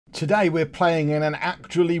Today we're playing in an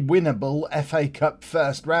actually winnable FA Cup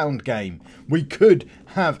first round game. We could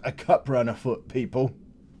have a cup run afoot, people.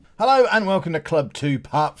 Hello and welcome to Club 2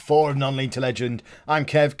 Part 4 of Non-League to Legend. I'm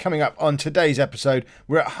Kev. Coming up on today's episode,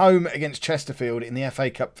 we're at home against Chesterfield in the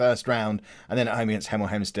FA Cup first round and then at home against Hemel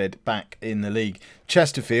Hempstead back in the league.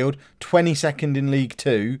 Chesterfield, 22nd in League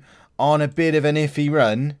 2, on a bit of an iffy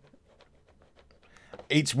run.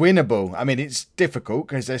 It's winnable. I mean, it's difficult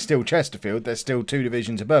because they're still Chesterfield. They're still 2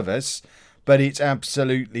 divisions above us. But it's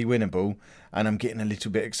absolutely winnable. And I'm getting a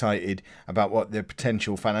little bit excited about what the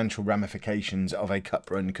potential financial ramifications of a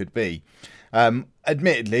cup run could be.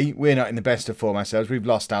 Admittedly, we're not in the best of form ourselves. We've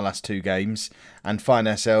lost our last 2 games and find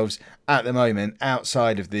ourselves at the moment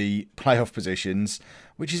outside of the playoff positions,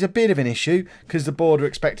 which is a bit of an issue because the board are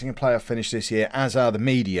expecting a playoff finish this year, as are the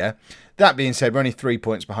media. That being said, we're only 3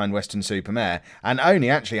 points behind Weston-super-Mare and only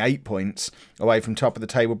actually 8 points away from top of the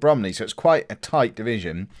table Bromley, so it's quite a tight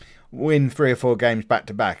division. Win 3 or 4 games back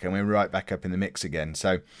to back and we're right back up in the mix again.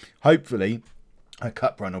 So hopefully a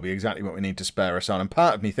cup run will be exactly what we need to spur us on. And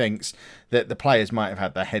part of me thinks that the players might have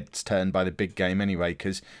had their heads turned by the big game anyway,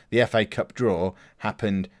 because the FA Cup draw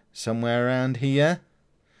happened somewhere around here.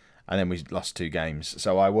 And then we lost 2 games.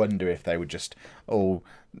 So I wonder if they would just all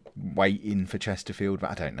wait in for Chesterfield.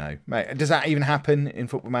 But I don't know. Mate, does that even happen in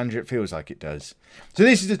Football Manager? It feels like it does. So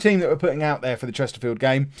this is the team that we're putting out there for the Chesterfield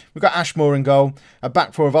game. We've got Ashmore in goal. A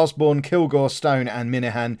back 4 of Osborne, Kilgore, Stone and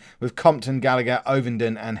Minahan. With Compton, Gallagher,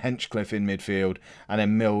 Ovenden and Henchcliffe in midfield. And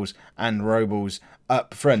then Mills and Robles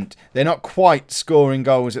up front. They're not quite scoring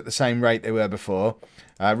goals at the same rate they were before.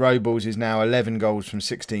 Robles is now 11 goals from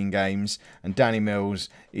 16 games and Danny Mills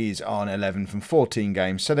is on 11 from 14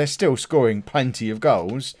 games. So they're still scoring plenty of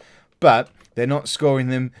goals, but they're not scoring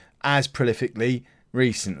them as prolifically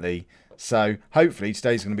recently. So hopefully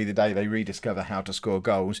today's going to be the day they rediscover how to score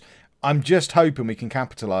goals. I'm just hoping we can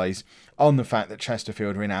capitalise on the fact that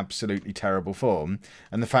Chesterfield are in absolutely terrible form,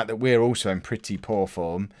 and the fact that we're also in pretty poor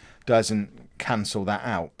form doesn't cancel that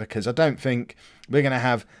out, because I don't think we're going to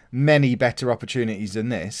have many better opportunities than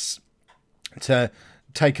this to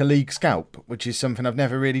take a league scalp, which is something I've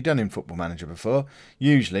never really done in Football Manager before.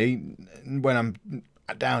 Usually when I'm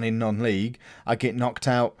down in non-league, I get knocked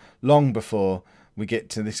out long before we get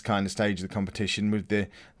to this kind of stage of the competition, with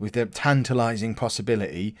the tantalising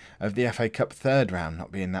possibility of the FA Cup third round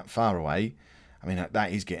not being that far away. I mean,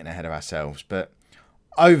 that is getting ahead of ourselves. But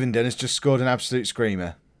Ovenden has just scored an absolute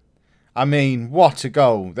screamer. I mean, what a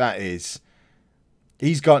goal that is.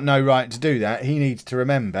 He's got no right to do that. He needs to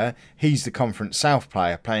remember he's the Conference South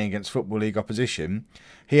player playing against Football League opposition.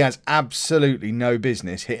 He has absolutely no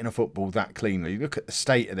business hitting a football that cleanly. Look at the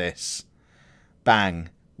state of this. Bang.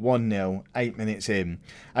 1-0, 8 minutes in.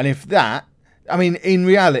 And if that, I mean, in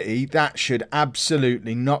reality, that should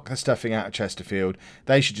absolutely knock the stuffing out of Chesterfield.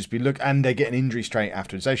 They should just be and they get an injury straight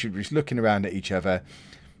afterwards. They should be just looking around at each other.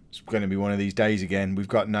 It's going to be one of these days again. We've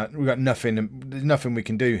got nothing. There's nothing we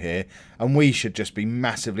can do here, and we should just be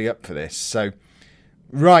massively up for this. So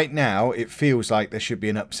right now, it feels like there should be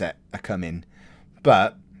an upset coming,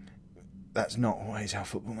 but that's not always how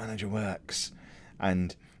Football Manager works,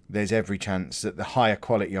 and there's every chance that the higher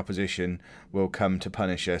quality opposition will come to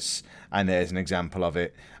punish us, and there's an example of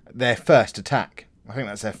it. Their first attack, I think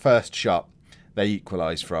that's their first shot they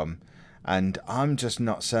equalised from, and I'm just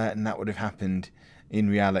not certain that would have happened in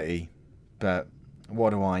reality, but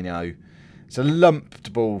what do I know? It's a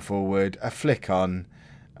lumped ball forward, a flick on,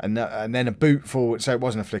 and then a boot forward. So it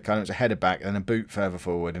wasn't a flick on, it was a header back, and a boot further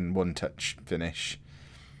forward, and one touch finish.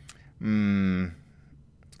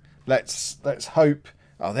 Let's hope.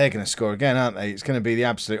 Oh, they're going to score again, aren't they? It's going to be the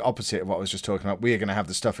absolute opposite of what I was just talking about. We are going to have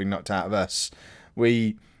the stuffing knocked out of us.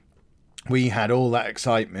 We had all that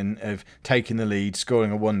excitement of taking the lead,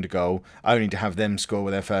 scoring a wonder goal, only to have them score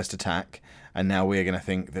with their first attack. And now we're going to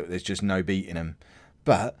think that there's just no beating them.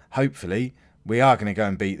 But hopefully we are going to go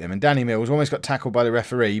and beat them. And Danny Mills almost got tackled by the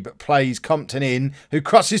referee, but plays Compton in, who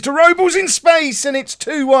crosses to Robles in space. And it's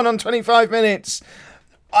 2-1 on 25 minutes.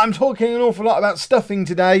 I'm talking an awful lot about stuffing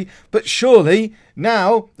today, but surely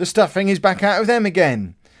now the stuffing is back out of them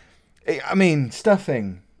again. I mean,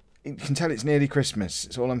 stuffing. You can tell it's nearly Christmas.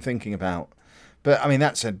 It's all I'm thinking about. But, I mean,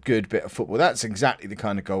 that's a good bit of football. That's exactly the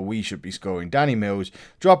kind of goal we should be scoring. Danny Mills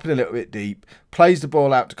dropping a little bit deep, plays the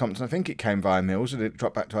ball out to Compton. I think it came via Mills, or did it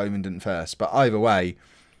drop back to Ovenden first? But either way,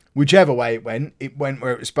 whichever way it went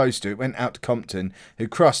where it was supposed to. It went out to Compton, who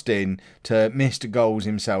crossed in to Mr. Goals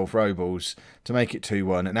himself, Robles, to make it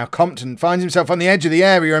 2-1. And now Compton finds himself on the edge of the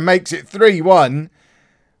area and makes it 3-1.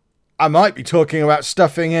 I might be talking about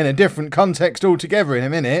stuffing in a different context altogether in a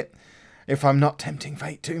minute, if I'm not tempting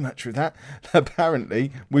fate too much with that.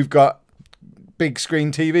 Apparently, we've got big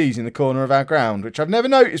screen TVs in the corner of our ground, which I've never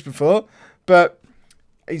noticed before. But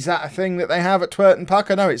is that a thing that they have at Twerton Park?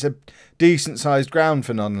 I know it's a decent-sized ground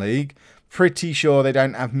for non-league. Pretty sure they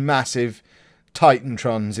don't have massive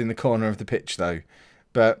Titantrons in the corner of the pitch, though.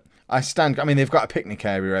 But I mean, they've got a picnic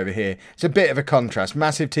area over here. It's a bit of a contrast.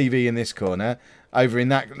 Massive TV in this corner. Over in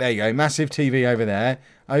that, there you go. Massive TV over there.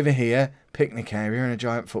 Over here, picnic area and a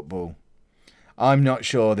giant football. I'm not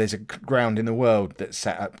sure there's a ground in the world that's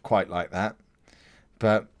set up quite like that.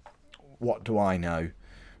 But what do I know?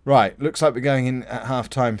 Right, looks like we're going in at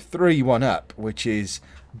half-time 3-1 up, which is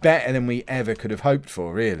better than we ever could have hoped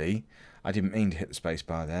for, really. I didn't mean to hit the space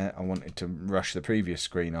bar there. I wanted to rush the previous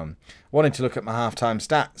screen on. I wanted to look at my half-time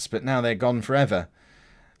stats, but now they're gone forever.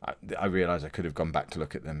 I realise I could have gone back to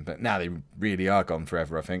look at them, but now they really are gone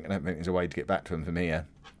forever, I think. I don't think there's a way to get back to them from here.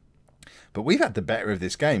 But we've had the better of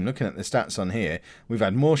this game. Looking at the stats on here, we've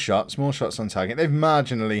had more shots on target. They've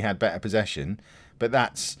marginally had better possession, but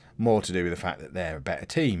that's more to do with the fact that they're a better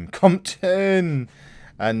team. Compton!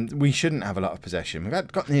 And we shouldn't have a lot of possession. We've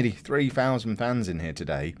got nearly 3,000 fans in here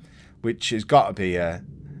today, which has got to be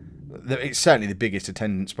it's certainly the biggest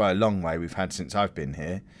attendance by a long way we've had since I've been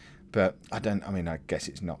here. But I guess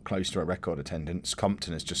it's not close to a record attendance.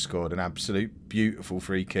 Compton has just scored an absolute beautiful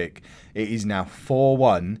free kick. It is now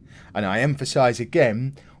 4-1. And I emphasise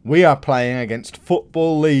again, we are playing against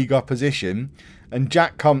Football League opposition. And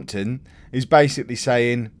Jack Compton is basically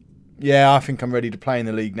saying, yeah, I think I'm ready to play in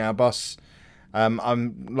the league now, boss.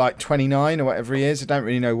 I'm like 29 or whatever he is. I don't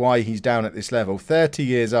really know why he's down at this level. 30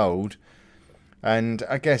 years old. And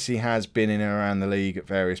I guess he has been in and around the league at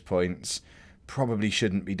various points. Probably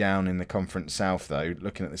shouldn't be down in the Conference South, though,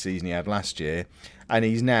 looking at the season he had last year. And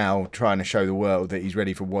he's now trying to show the world that he's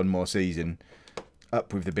ready for one more season.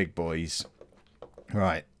 Up with the big boys.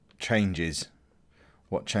 Right, changes.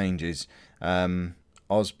 What changes?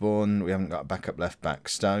 Osborne, we haven't got a backup left back.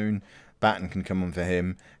 Stone, Batten can come on for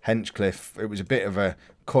him. Henchcliffe, it was a bit of a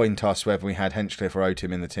coin toss whether we had Henchcliffe or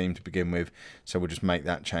Otim in the team to begin with. So we'll just make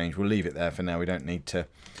that change. We'll leave it there for now. We don't need to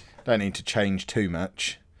change too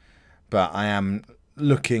much. But I am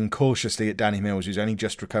looking cautiously at Danny Mills, who's only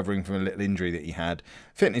just recovering from a little injury that he had.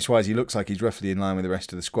 Fitness-wise, he looks like he's roughly in line with the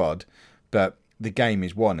rest of the squad. But the game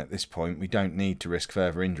is won at this point. We don't need to risk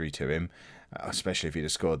further injury to him, especially if he'd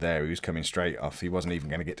have scored there. He was coming straight off. He wasn't even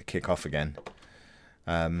going to get to kick off again.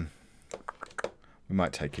 We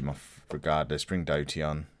might take him off regardless. Bring Doty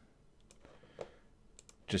on.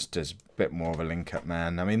 Just as a bit more of a link-up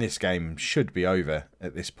man. I mean, this game should be over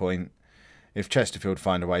at this point. If Chesterfield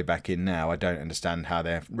find a way back in now, I don't understand how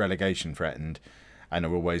they're relegation threatened and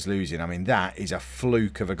are always losing. I mean, that is a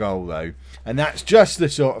fluke of a goal, though. And that's just the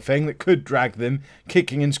sort of thing that could drag them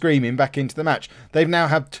kicking and screaming back into the match. They've now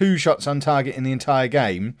had 2 shots on target in the entire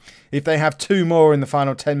game. If they have 2 more in the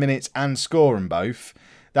final 10 minutes and score them both,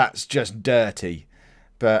 that's just dirty.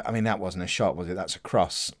 But, I mean, that wasn't a shot, was it? That's a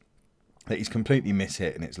cross that he's completely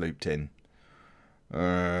mishit and it's looped in.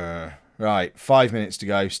 Right, 5 minutes to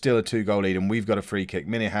go, still a 2-goal lead, and we've got a free kick.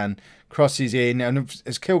 Minahan crosses in, and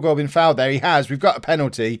has Kilgore been fouled there? He has. We've got a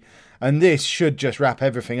penalty, and this should just wrap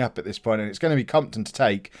everything up at this point, and it's going to be Compton to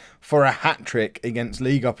take for a hat-trick against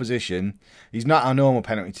league opposition. He's not our normal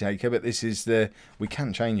penalty taker, but this is the... We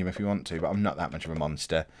can change him if we want to, but I'm not that much of a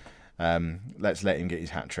monster. Let's let him get his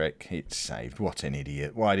hat-trick. It's saved. What an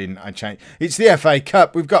idiot. Why didn't I change? It's the FA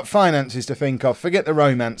Cup. We've got finances to think of. Forget the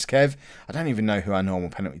romance, Kev. I don't even know who our normal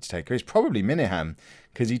penalty taker is. Probably Minahan,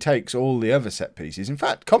 because he takes all the other set pieces. In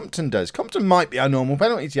fact, Compton does. Compton might be our normal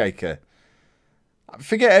penalty taker.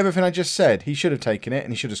 Forget everything I just said. He should have taken it,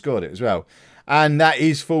 and he should have scored it as well. And that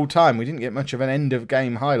is full time. We didn't get much of an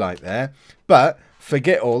end-of-game highlight there. But...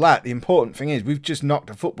 forget all that. The important thing is we've just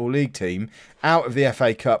knocked a Football League team out of the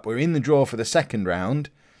FA Cup. We're in the draw for the second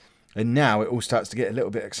round. And now it all starts to get a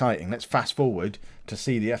little bit exciting. Let's fast forward to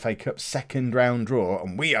see the FA Cup second round draw.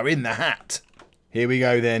 And we are in the hat. Here we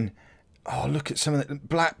go then. Oh, look at some of the...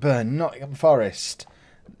 Blackburn, Nottingham Forest,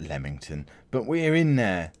 Leamington. But we're in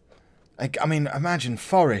there. I mean, imagine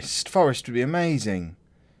Forest. Forest would be amazing.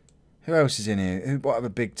 Who else is in here? What other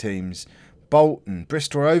big teams? Bolton,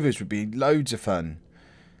 Bristol Rovers would be loads of fun.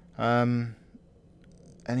 Anyone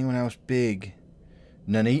else big?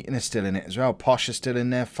 Nuneaton is still in it as well. Posh is still in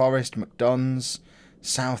there. Forest, McDonald's,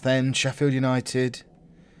 Southend, Sheffield United.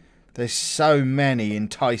 There's so many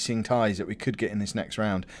enticing ties that we could get in this next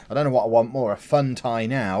round. I don't know what I want more, a fun tie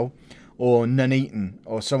now or Nuneaton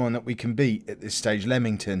or someone that we can beat at this stage,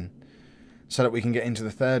 Leamington, so that we can get into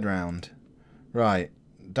the third round. Right,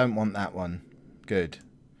 don't want that one. Good.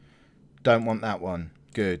 Don't want that one.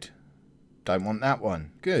 Good. Don't want that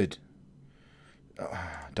one. Good. Oh,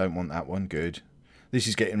 don't want that one. Good. This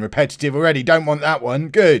is getting repetitive already. Don't want that one.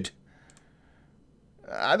 Good.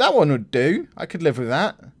 That one would do. I could live with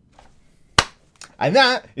that. And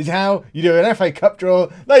that is how you do an FA Cup draw.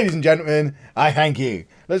 Ladies and gentlemen, I thank you.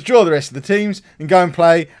 Let's draw the rest of the teams and go and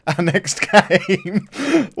play our next game.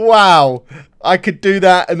 Wow. I could do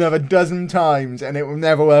that another dozen times and it will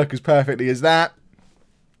never work as perfectly as that.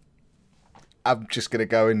 I'm just going to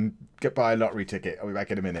go and buy a lottery ticket. I'll be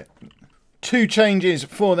back in a minute. 2 changes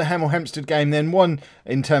for the Hemel Hempstead game then. One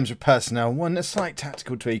in terms of personnel, one a slight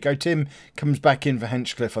tactical tweak. Tim comes back in for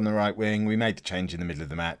Hinchcliffe on the right wing. We made the change in the middle of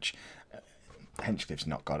the match. Hinchcliffe's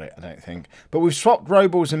not got it, I don't think. But we've swapped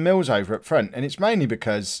Robles and Mills over up front, and it's mainly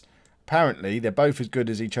because apparently they're both as good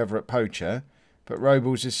as each other at poacher, but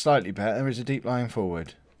Robles is slightly better as a deep lying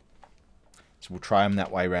forward. So we'll try him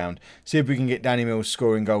that way round. See if we can get Danny Mills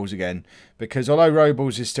scoring goals again. Because although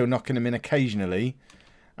Robles is still knocking them in occasionally,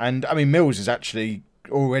 and I mean Mills has actually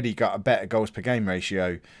already got a better goals per game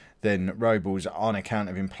ratio than Robles on account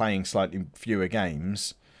of him playing slightly fewer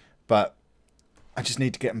games, but I just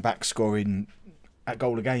need to get him back scoring a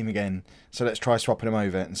goal a game again. So let's try swapping him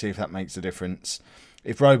over and see if that makes a difference.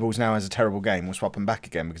 If Robles now has a terrible game, we'll swap him back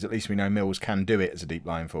again because at least we know Mills can do it as a deep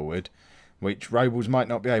line forward, which Robles might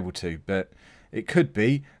not be able to, but it could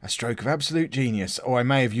be a stroke of absolute genius. Or I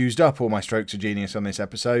may have used up all my strokes of genius on this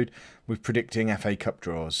episode with predicting FA Cup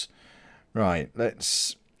draws. Right,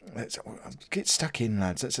 let's get stuck in,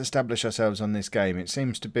 lads. Let's establish ourselves on this game. It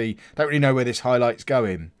seems to be... don't really know where this highlight's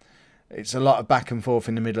going. It's a lot of back and forth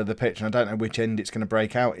in the middle of the pitch, and I don't know which end it's going to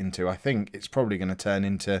break out into. I think it's probably going to turn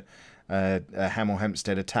into a Hemel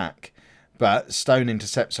Hempstead attack. But Stone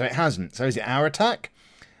intercepts, so it hasn't. So is it our attack?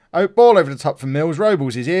 Oh, ball over the top from Mills.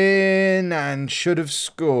 Robles is in and should have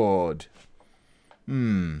scored.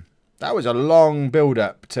 That was a long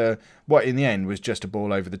build-up to what in the end was just a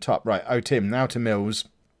ball over the top. Right, Tim, now to Mills,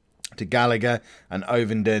 to Gallagher and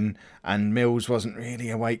Ovenden, and Mills wasn't really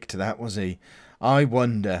awake to that, was he? I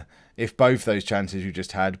wonder if both those chances you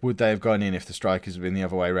just had, would they have gone in if the strikers had been the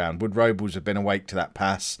other way around? Would Robles have been awake to that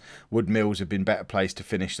pass? Would Mills have been better placed to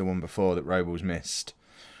finish the one before that Robles missed?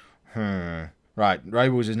 Right,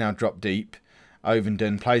 Robles has now dropped deep.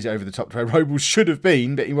 Ovenden plays it over the top to where Robles should have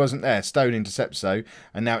been, but he wasn't there. Stone intercepts though,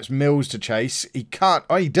 and now it's Mills to chase. He can't...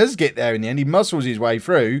 oh, he does get there in the end. He muscles his way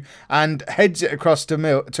through and heads it across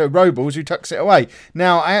to Robles, who tucks it away.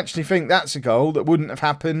 Now, I actually think that's a goal that wouldn't have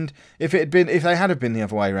happened if they had been the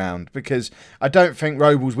other way around, because I don't think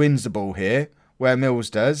Robles wins the ball here, where Mills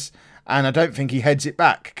does, and I don't think he heads it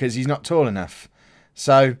back because he's not tall enough.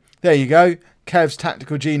 So, there you go. Kev's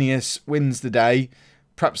tactical genius wins the day.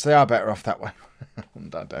 Perhaps they are better off that way.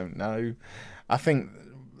 I don't know. I think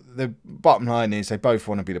the bottom line is they both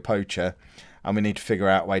want to be the poacher, and we need to figure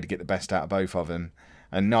out a way to get the best out of both of them.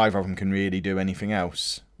 And neither of them can really do anything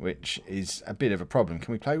else, which is a bit of a problem.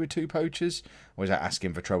 Can we play with 2 poachers? Or is that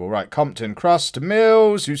asking for trouble? Right, Compton cross to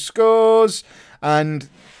Mills, who scores, and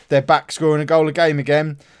they're back scoring a goal a game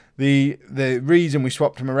again. The reason we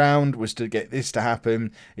swapped them around was to get this to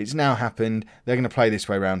happen. It's now happened. They're going to play this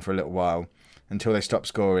way around for a little while until they stop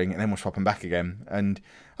scoring, and then we'll swap them back again. And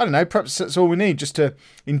I don't know, perhaps that's all we need, just to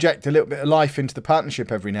inject a little bit of life into the partnership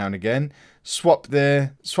every now and again. Swap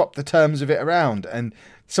the terms of it around. And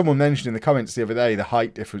someone mentioned in the comments the other day the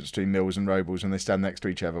height difference between Mills and Robles when they stand next to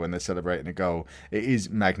each other when they're celebrating a goal. It is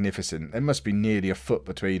magnificent. There must be nearly a foot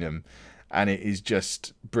between them, and it is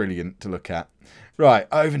just brilliant to look at. Right,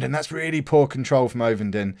 Ovenden, that's really poor control from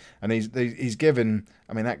Ovenden, and he's given...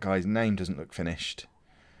 I mean, that guy's name doesn't look finished.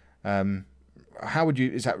 How would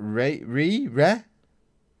you... is that Re?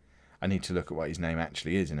 I need to look at what his name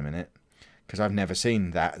actually is in a minute, because I've never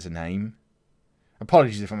seen that as a name.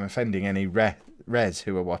 Apologies if I'm offending any Res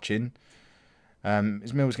who are watching.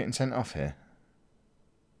 Is Mills getting sent off here?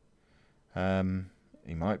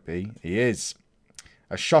 He might be. He is.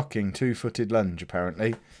 A shocking 2-footed lunge,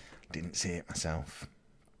 apparently. Didn't see it myself.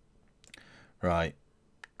 Right.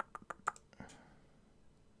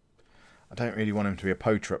 I don't really want him to be a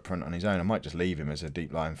poacher up front on his own. I might just leave him as a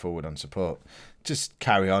deep line forward on support. Just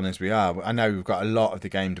carry on as we are. I know we've got a lot of the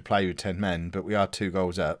game to play with 10 men, but we are 2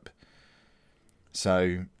 goals up.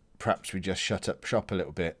 So perhaps we just shut up shop a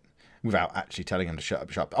little bit without actually telling them to shut up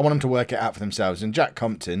shop. I want them to work it out for themselves. And Jack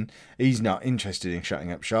Compton, he's not interested in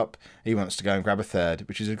shutting up shop. He wants to go and grab a third,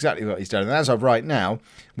 which is exactly what he's done. And as of right now,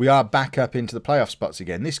 we are back up into the playoff spots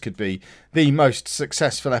again. This could be the most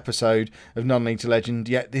successful episode of Non-League to Legend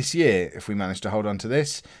yet this year, if we manage to hold on to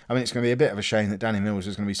this. I mean, it's going to be a bit of a shame that Danny Mills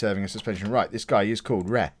is going to be serving a suspension. Right, this guy is called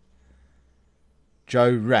Re. Joe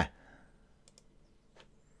Re.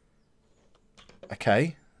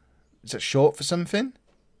 Okay. Is that short for something?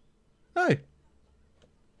 No.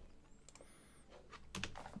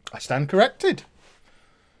 I stand corrected.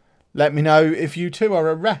 Let me know if you too are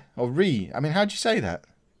a re or re. I mean, how do you say that?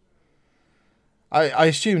 I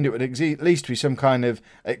assumed it would at least be some kind of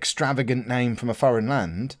extravagant name from a foreign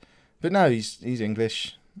land. But no, he's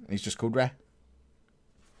English. He's just called re.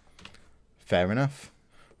 Fair enough.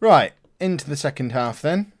 Right, into the second half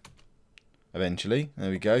then. Eventually. There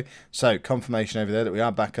we go. So, confirmation over there that we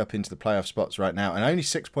are back up into the playoff spots right now. And only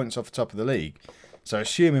 6 points off the top of the league. So,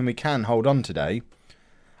 assuming we can hold on today.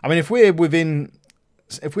 I mean, if we're within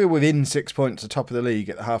 6 points at the top of the league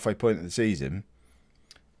at the halfway point of the season,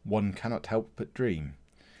 one cannot help but dream.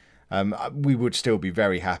 We would still be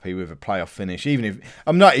very happy with a playoff finish. Even if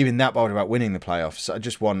I'm not even that bothered about winning the playoffs. I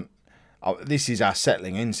just want... this is our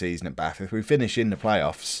settling in season at Bath. If we finish in the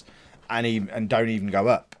playoffs and don't even go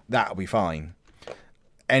up, that'll be fine.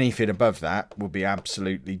 Anything above that would be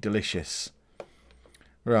absolutely delicious.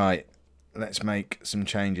 Right, let's make some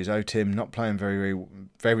changes. Oh, Tim, not playing very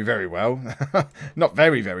well. Not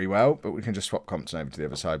very well, but we can just swap Compton over to the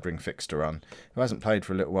other side, bring Fixter on, who hasn't played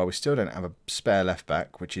for a little while. We still don't have a spare left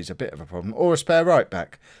back, which is a bit of a problem, or a spare right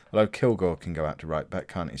back. Although Kilgore can go out to right back,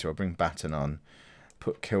 can't he? So I'll bring Batten on,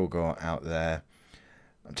 put Kilgore out there.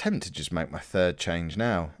 I'm tempted to just make my third change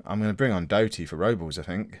now. I'm going to bring on Doty for Robles, I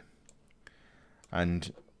think.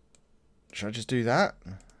 And should I just do that?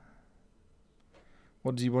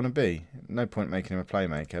 What does he want to be? No point making him a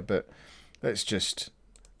playmaker, but let's just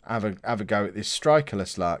have a go at this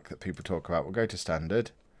strikerless lark that people talk about. We'll go to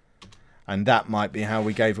standard. And that might be how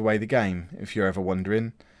we gave away the game, if you're ever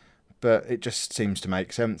wondering. But it just seems to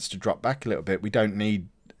make sense to drop back a little bit. We don't need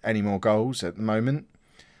any more goals at the moment.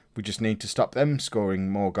 We just need to stop them scoring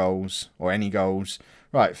more goals, or any goals.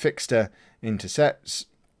 Right, Fixter intercepts.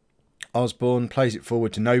 Osborne plays it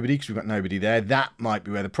forward to nobody because we've got nobody there. That might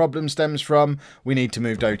be where the problem stems from. We need to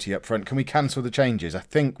move Doty up front. Can we cancel the changes? I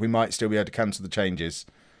think we might still be able to cancel the changes.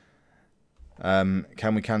 Can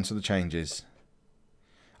we cancel the changes?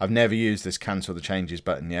 I've never used this cancel the changes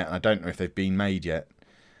button yet, and I don't know if they've been made yet.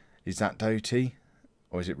 Is that Doty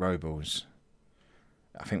or is it Robles?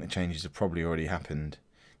 I think the changes have probably already happened.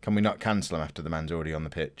 Can we not cancel them after the man's already on the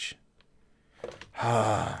pitch?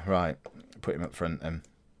 Right, put him up front then.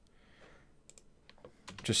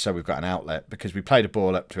 Just so we've got an outlet, because we played a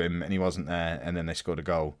ball up to him and he wasn't there, and then they scored a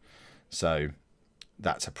goal. So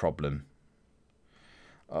that's a problem.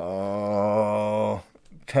 Oh,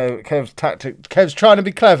 Kev's trying to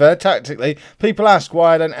be clever tactically. People ask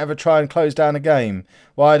why I don't ever try and close down a game,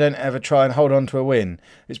 why I don't ever try and hold on to a win.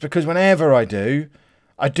 It's because whenever I do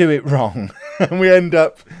it wrong, and we end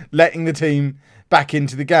up letting the team back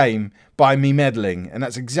into the game by me meddling. And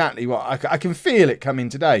that's exactly what I can feel it coming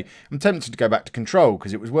today. I'm tempted to go back to control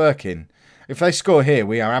because it was working. If they score here,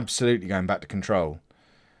 we are absolutely going back to control,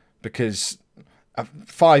 because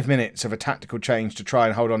 5 minutes of a tactical change to try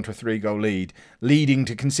and hold on to a 3-goal lead, leading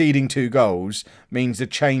to conceding 2 goals, means the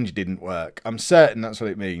change didn't work. I'm certain that's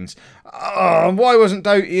what it means. Oh, why wasn't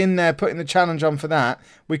Doty in there putting the challenge on for that?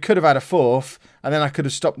 We could have had a 4th, and then I could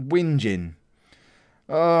have stopped whinging.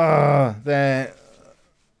 Oh, they're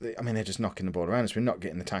just knocking the ball around us. We're not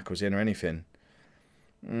getting the tackles in or anything.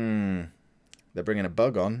 They're bringing a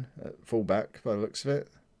bug on at fullback by the looks of it.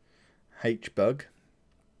 H-bug.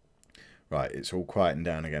 Right, it's all quieting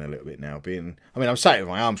down again a little bit now. I'm sat with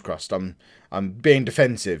my arms crossed. I'm being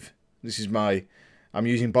defensive. I'm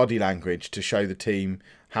using body language to show the team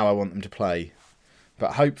how I want them to play.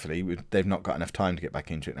 But hopefully they've not got enough time to get back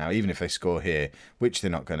into it now, even if they score here, which they're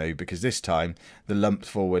not going to, because this time the lumped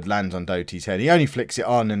forward lands on Doty's head. He only flicks it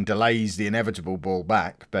on and delays the inevitable ball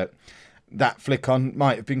back, but that flick on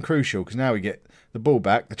might have been crucial, because now we get the ball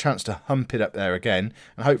back, the chance to hump it up there again,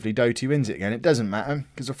 and hopefully Doty wins it again. It doesn't matter,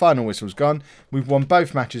 because the final whistle's gone. We've won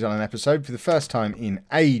both matches on an episode for the first time in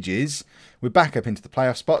ages. We're back up into the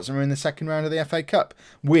playoff spots, and we're in the second round of the FA Cup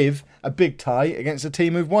with a big tie against a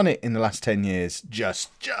team who've won it in the last 10 years.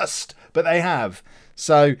 Just, but they have.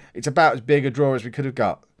 So it's about as big a draw as we could have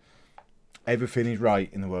got. Everything is right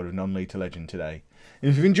in the world of non-league to legend today.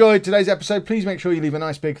 If you've enjoyed today's episode, please make sure you leave a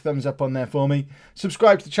nice big thumbs up on there for me.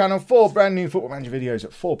 Subscribe to the channel for brand new Football Manager videos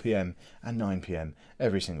at 4 PM and 9 PM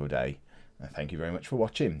every single day. Thank you very much for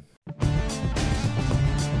watching.